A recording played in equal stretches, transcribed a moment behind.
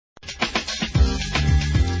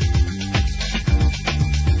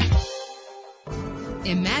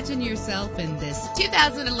Imagine yourself in this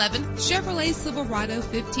 2011 Chevrolet Silverado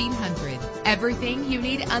 1500. Everything you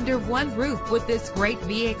need under one roof with this great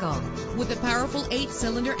vehicle. With a powerful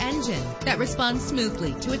 8-cylinder engine that responds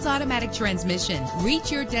smoothly to its automatic transmission.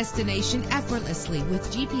 Reach your destination effortlessly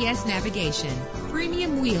with GPS navigation.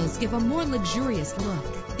 Premium wheels give a more luxurious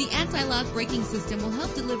look. The anti-lock braking system will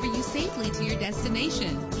help deliver you safely to your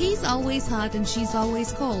destination. He's always hot and she's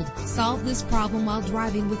always cold. Solve this problem while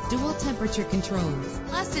driving with dual temperature controls.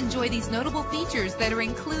 Plus, enjoy these notable features that are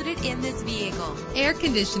included in this vehicle: air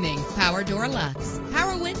conditioning, power door locks,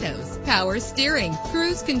 power windows, power steering,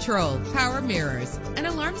 cruise control, power mirrors, an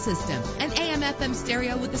alarm system, an AM/FM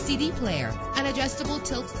stereo with a CD player, an adjustable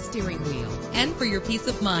tilt steering wheel. And for your peace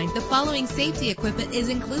of mind, the following safety equipment is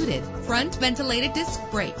included: front ventilated disc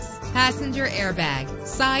brakes, passenger airbag,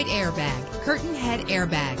 side airbag, curtain head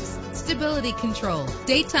airbags, stability control,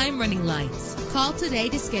 daytime running lights. Call today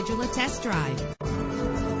to schedule a test drive.